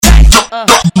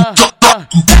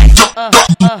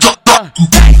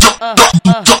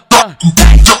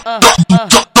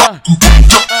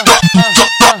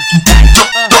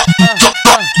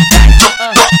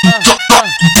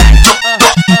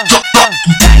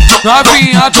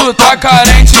Novinha, tu tá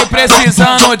carente,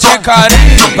 precisando de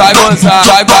carinho. Vai gozar,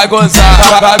 vai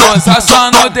gozar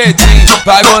só no dedinho.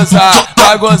 Vai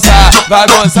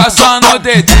gozar só no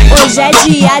dedinho. Hoje é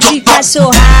dia de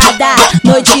cachorrada,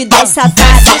 noite das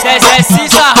safadas. Desce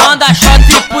sarrando a shot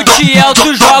e pro Tiel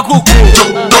tu joga o cu.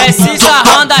 Desce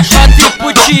sarrando a shot e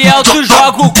pro Tiel tu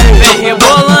joga o cu. Vem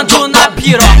rebolando na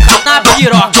piroca, na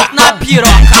piroca, na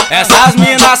piroca. Essas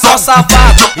minas são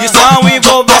safadas e são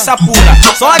envolvência pura.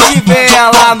 Só de ver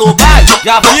ela no baile,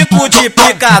 já fico de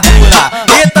picadura.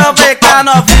 Então vem cá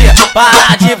novinha,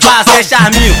 para de fazer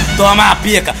charminho. Toma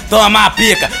pica, toma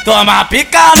pica, toma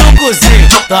pica no cozinho.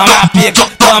 Toma pica,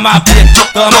 toma pica,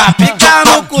 toma pica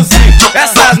no cozinho.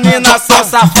 Essas minas são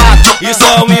safadas e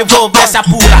são envolvência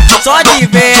pura. Só de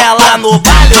ver ela no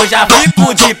baile, eu já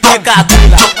fico de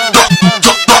picadura.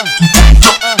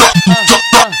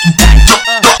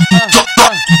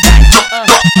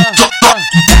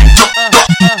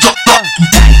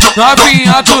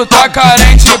 Novinha, tu tá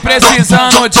carente,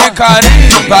 precisando de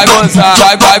carinho. Vai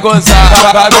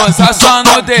gozar só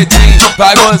no dedinho.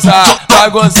 Vai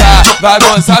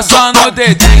gozar só no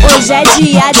dedinho. Hoje é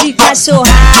dia de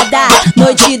cachorrada,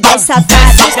 noite das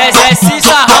safadas. Desce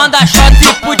sarrando a shot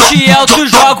e pro Tiel tu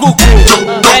joga o cu.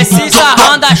 Desce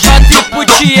sarrando a shot e pro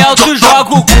Tiel tu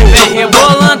joga o cu. Vem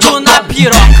rebolando na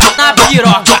piroca, na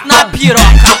piroca, na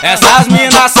piroca. Essas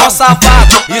minas são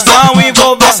safadas e são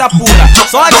envolvência pura.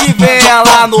 Só de ver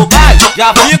ela no baile,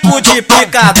 já fico de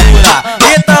picadura.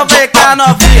 Então vem cá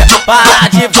novinha, para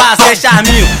de fazer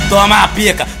charminho. Toma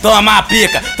pica, toma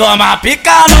pica, toma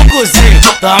pica no cozinho.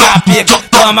 Toma pica,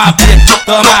 toma pica,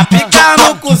 toma pica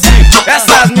no cozinho.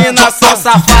 Essas minas são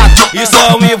safadas e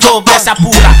são envolvência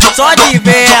pura. Só de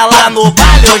ver ela no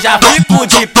baile, eu já fico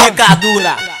de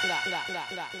picadura.